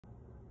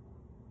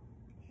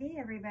Hey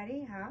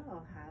everybody,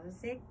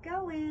 how's it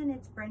going?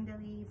 It's Brenda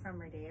Lee from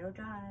Rodeo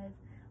Drive.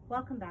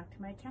 Welcome back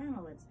to my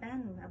channel. It's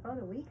been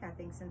about a week, I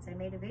think, since I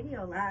made a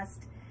video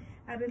last.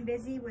 I've been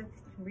busy with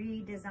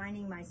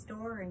redesigning my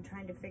store and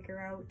trying to figure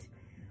out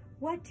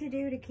what to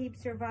do to keep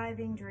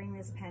surviving during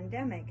this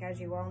pandemic.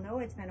 As you all know,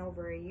 it's been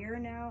over a year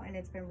now, and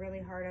it's been really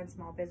hard on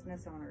small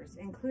business owners,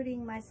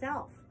 including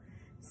myself.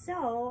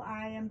 So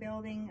I am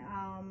building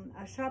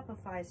a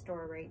Shopify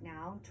store right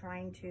now,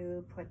 trying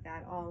to put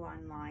that all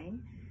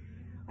online.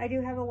 I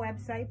do have a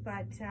website,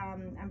 but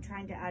I'm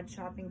trying to add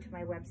shopping to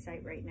my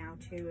website right now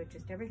too.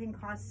 Everything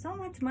costs so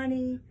much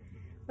money.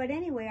 But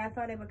anyway, I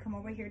thought I would come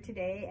over here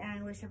today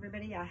and wish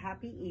everybody a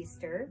happy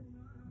Easter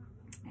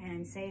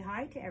and say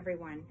hi to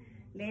everyone.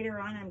 Later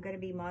on, I'm going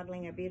to be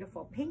modeling a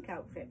beautiful pink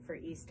outfit for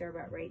Easter,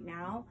 but right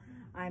now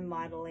I'm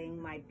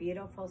modeling my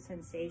beautiful,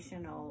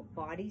 sensational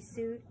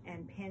bodysuit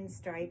and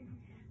pinstripe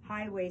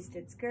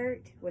high-waisted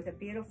skirt with a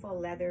beautiful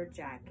leather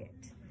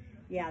jacket.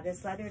 Yeah,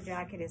 this leather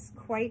jacket is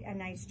quite a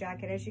nice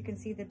jacket. As you can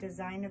see, the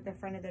design of the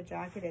front of the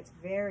jacket, it's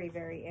very,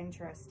 very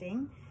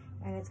interesting.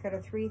 And it's got a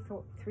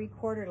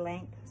three-quarter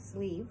length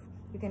sleeve.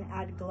 You can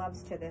add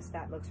gloves to this.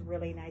 That looks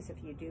really nice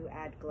if you do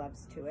add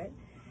gloves to it.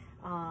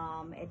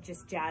 It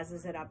just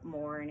jazzes it up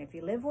more. And if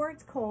you live where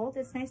it's cold,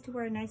 it's nice to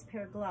wear a nice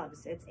pair of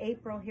gloves. It's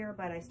April here,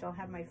 but I still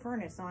have my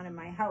furnace on in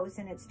my house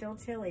and it's still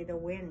chilly. The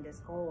wind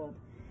is cold.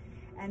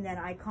 And then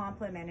I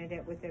complemented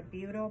it with a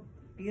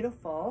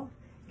beautiful,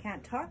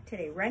 can't talk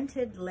today,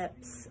 rented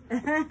lips.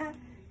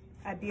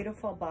 A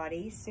beautiful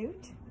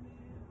bodysuit.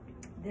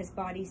 This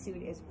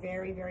bodysuit is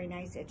very, very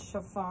nice. It's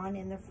chiffon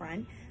in the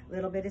front, a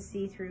little bit of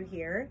see-through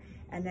here,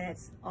 and then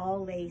it's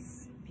all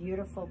lace,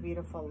 beautiful,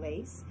 beautiful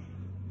lace.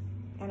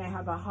 And I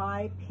have a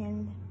high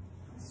pin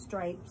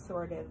stripe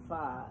sort of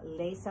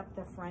lace up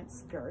the front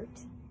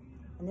skirt.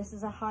 And this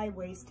is a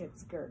high-waisted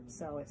skirt,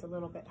 so it's a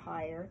little bit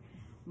higher.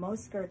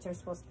 Most skirts are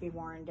supposed to be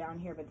worn down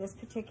here, but this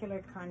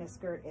particular kind of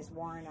skirt is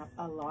worn up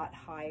a lot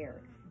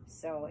higher.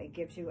 So it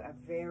gives you a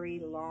very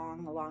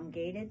long,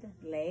 elongated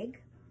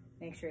leg.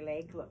 Makes your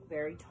leg look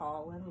very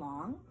tall and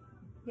long.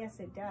 Yes,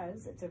 it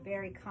does. It's a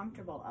very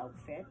comfortable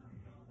outfit.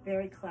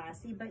 Very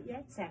classy, but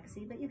yet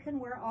sexy. But you can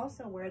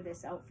also wear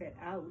this outfit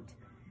out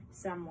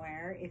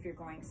somewhere if you're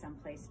going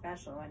someplace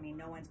special. I mean,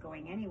 no one's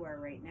going anywhere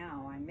right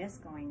now. I miss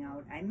going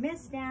out. I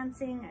miss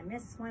dancing. I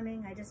miss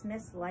swimming. I just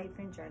miss life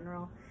in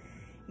general.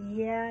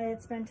 Yeah,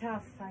 it's been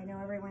tough. I know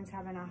everyone's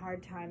having a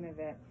hard time of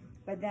it.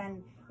 But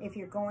then if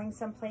you're going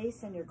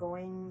someplace and you're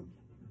going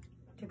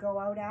to go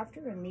out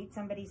after and meet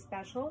somebody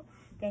special,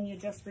 then you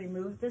just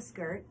remove the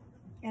skirt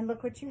and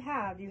look what you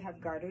have. You have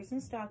garters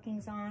and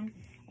stockings on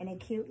and a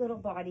cute little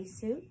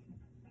bodysuit.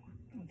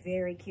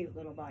 Very cute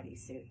little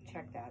bodysuit.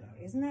 Check that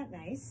out. Isn't that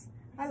nice?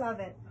 I love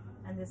it.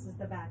 And this is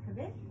the back of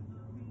it.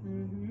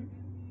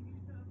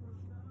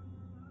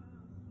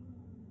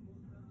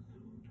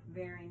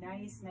 Very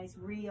nice, nice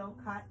real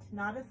cut.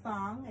 Not a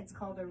thong, it's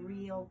called a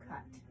real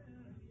cut.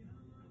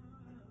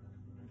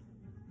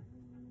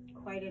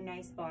 Quite a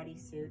nice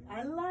bodysuit.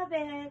 I love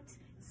it.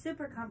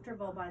 Super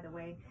comfortable, by the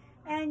way.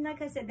 And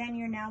like I said, then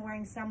you're now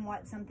wearing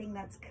something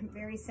that's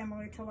very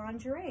similar to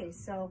lingerie.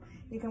 So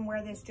you can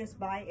wear this just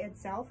by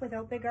itself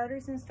without the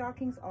garters and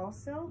stockings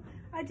also.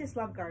 I just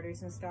love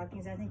garters and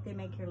stockings. I think they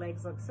make your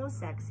legs look so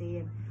sexy.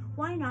 And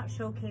why not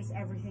showcase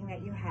everything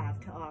that you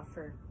have to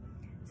offer?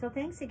 So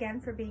thanks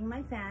again for being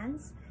my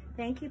fans.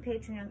 Thank you,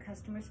 Patreon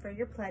customers, for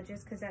your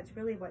pledges, because that's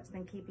really what's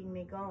been keeping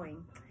me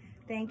going.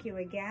 Thank you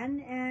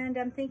again. And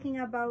I'm thinking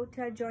about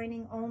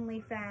joining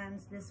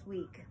OnlyFans this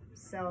week.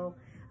 So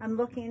I'm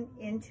looking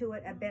into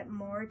it a bit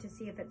more to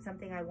see if it's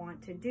something I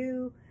want to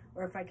do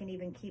or if I can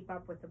even keep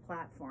up with the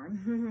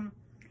platform.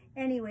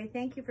 Anyway,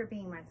 thank you for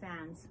being my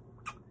fans.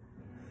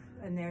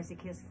 And there's a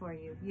kiss for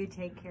you. You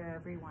take care,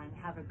 everyone.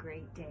 Have a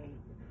great day.